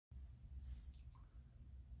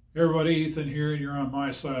Hey everybody, Ethan here, and you're on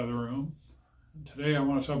my side of the room. And today I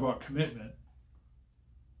want to talk about commitment.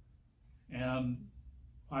 And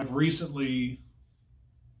I've recently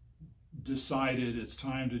decided it's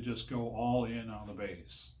time to just go all in on the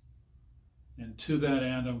bass. And to that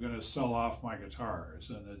end, I'm going to sell off my guitars.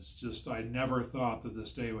 And it's just, I never thought that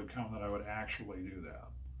this day would come that I would actually do that.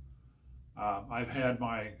 I've had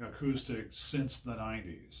my acoustic since the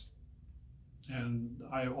 90s. And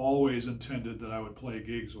I always intended that I would play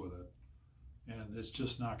gigs with it. And it's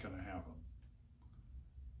just not going to happen.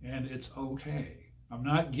 And it's okay. I'm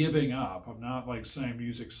not giving up. I'm not like saying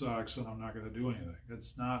music sucks and I'm not going to do anything.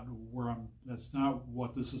 That's not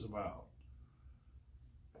what this is about.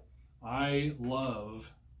 I love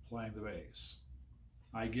playing the bass.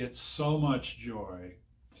 I get so much joy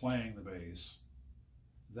playing the bass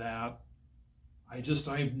that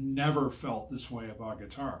I've never felt this way about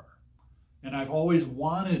guitar. And I've always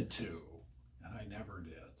wanted to, and I never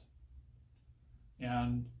did.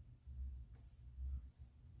 And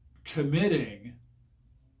committing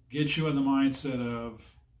gets you in the mindset of,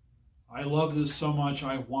 I love this so much,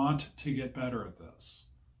 I want to get better at this.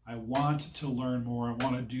 I want to learn more, I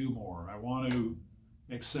want to do more, I want to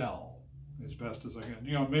excel as best as I can.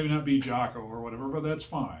 You know, maybe not be Jocko or whatever, but that's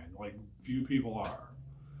fine. Like, few people are.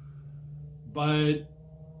 But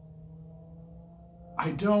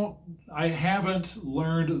I haven't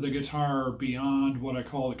learned the guitar beyond what I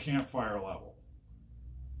call the campfire level.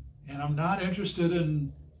 And I'm not interested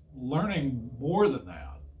in learning more than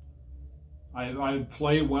that. I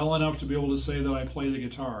play well enough to be able to say that I play the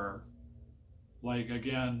guitar, like,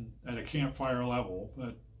 again, at a campfire level,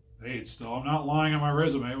 but hey, it's still, I'm not lying on my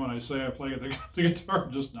resume when I say I play the guitar,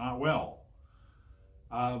 just not well.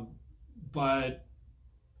 But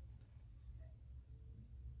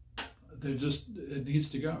it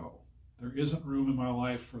needs to go. There isn't room in my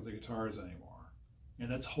life for the guitars anymore.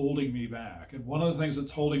 And it's holding me back. And one of the things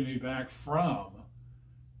that's holding me back from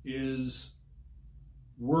is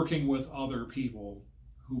working with other people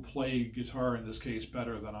who play guitar, in this case,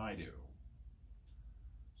 better than I do.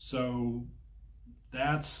 So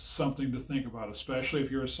that's something to think about, especially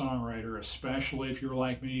if you're a songwriter, especially if you're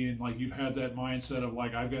like me and like you've had that mindset of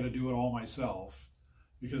like, I've got to do it all myself,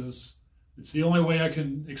 because it's the only way I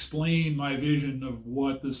can explain my vision of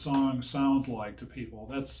what this song sounds like to people.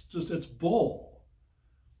 That's just, it's bull.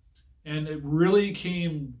 And it really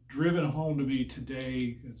came driven home to me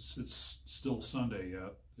today. It's still Sunday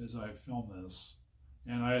yet as I film this.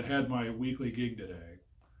 And I had my weekly gig today.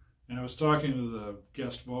 And I was talking to the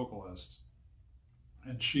guest vocalist,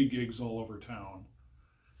 and she gigs all over town.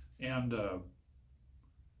 And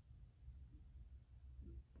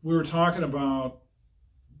we were talking about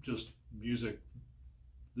just music,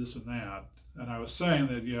 this and that, and I was saying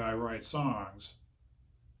that, yeah, I write songs,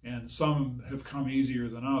 and some have come easier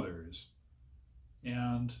than others,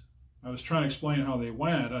 and I was trying to explain how they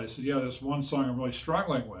went. I said, yeah, this one song I'm really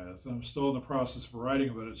struggling with, and I'm still in the process of writing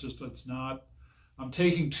of it. It's not, I'm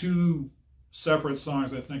taking two separate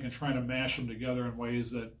songs, I think, and trying to mash them together in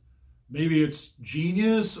ways that maybe it's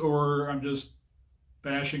genius, or I'm just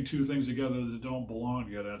bashing two things together that don't belong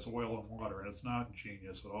together. It's oil and water, and it's not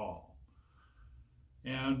genius at all.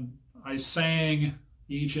 And I sang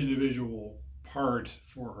each individual part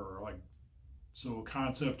for her, like, so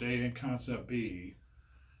concept A and concept B.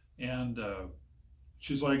 And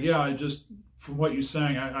she's like, yeah, I just, from what you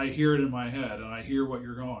sang, I hear it in my head, and I hear what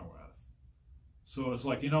you're going with. So it's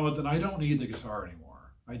like, you know what, then I don't need the guitar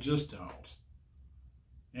anymore. I just don't.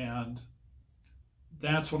 And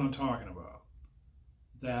that's what I'm talking about.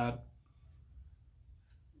 That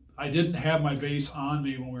I didn't have my bass on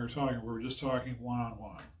me when we were talking. We were just talking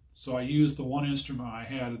one-on-one. So I used the one instrument I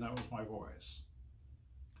had, and that was my voice.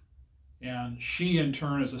 And she, in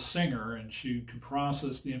turn, is a singer, and she could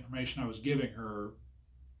process the information I was giving her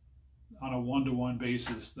on a one-to-one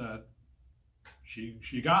basis that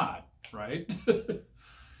she got, right?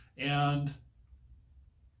 And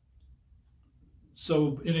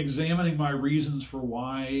so in examining my reasons for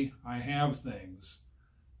why I have things,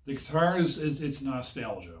 the guitar it's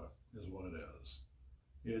nostalgia is what it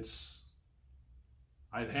is.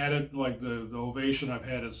 I've had it, like the Ovation, I've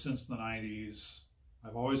had it since the 90s.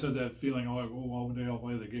 I've always had that feeling like, oh, well, one day I'll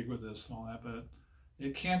play the gig with this and all that, but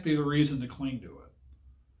it can't be the reason to cling to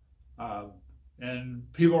it.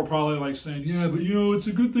 And people are probably like saying, yeah, but you know, it's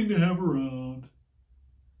a good thing to have around.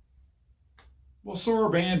 Well, so are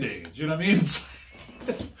Band-Aids, you know what I mean?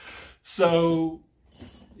 So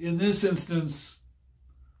in this instance,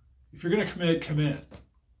 if you're going to commit.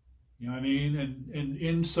 You know what I mean? And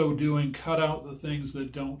in so doing, cut out the things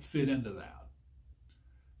that don't fit into that.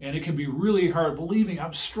 And it can be really hard. Believe me,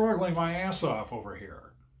 I'm struggling my ass off over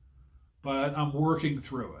here. but I'm working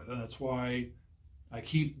through it, and that's why I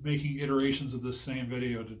keep making iterations of this same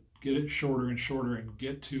video to get it shorter and shorter and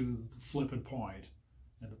get to the flipping point.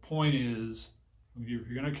 And the point is, if you're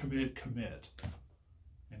going to commit, commit,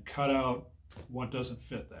 and cut out what doesn't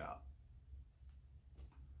fit that.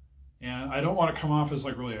 And I don't want to come off as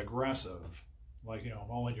like really aggressive, like, you know,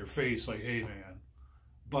 I'm all in your face, like, hey man.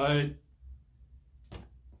 But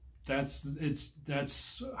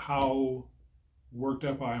that's how worked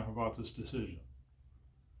up I am about this decision.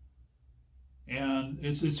 And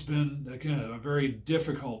it's been, again, a very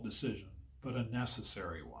difficult decision, but a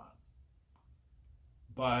necessary one.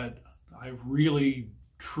 But I really,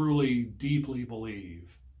 truly, deeply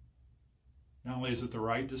believe not only is it the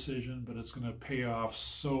right decision, but it's going to pay off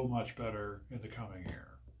so much better in the coming year.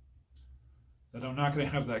 That I'm not going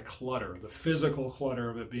to have that clutter, the physical clutter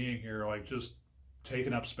of it being here, like just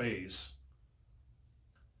taking up space,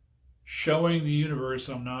 showing the universe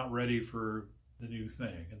I'm not ready for the new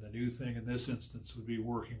thing. And the new thing in this instance would be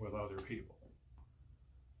working with other people.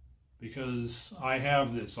 Because I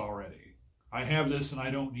have this already. I have this and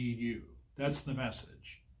I don't need you. That's the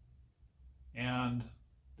message. And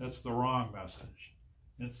that's the wrong message.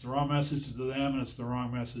 And it's the wrong message to them, and it's the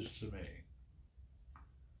wrong message to me.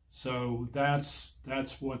 So that's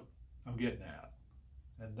what I'm getting at.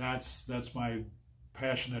 And that's my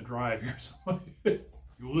passionate drive here. So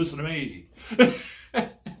you listen to me.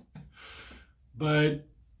 But,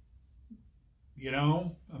 you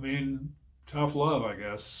know, I mean, tough love, I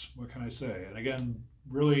guess. What can I say? And again,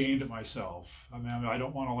 really aimed at myself. I mean, I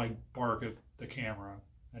don't want to like bark at the camera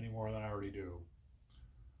any more than I already do.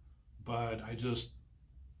 But I just,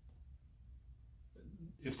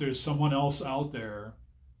 if there's someone else out there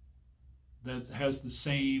that has the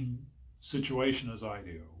same situation as I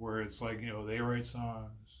do, where it's like, you know, they write songs,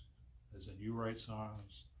 as in you write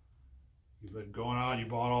songs, you've been going out, you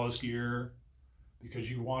bought all this gear because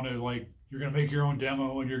you want to, like, you're going to make your own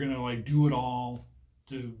demo and you're going to like do it all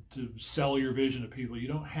to sell your vision to people. You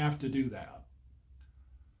don't have to do that.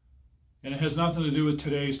 And it has nothing to do with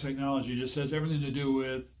today's technology. It just has everything to do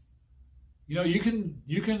with, you know, you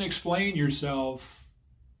can explain yourself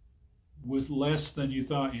with less than you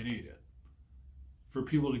thought you needed for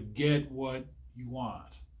people to get what you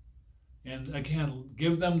want. And again,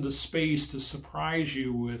 give them the space to surprise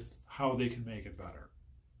you with how they can make it better.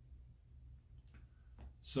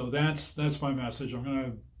 So that's my message. I'm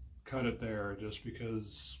going to cut it there just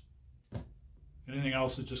because anything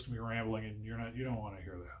else is just going to be rambling, and you don't want to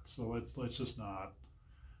hear that. So let's just not.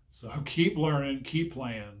 So keep learning, keep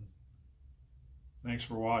playing. Thanks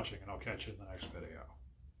for watching, and I'll catch you in the next video.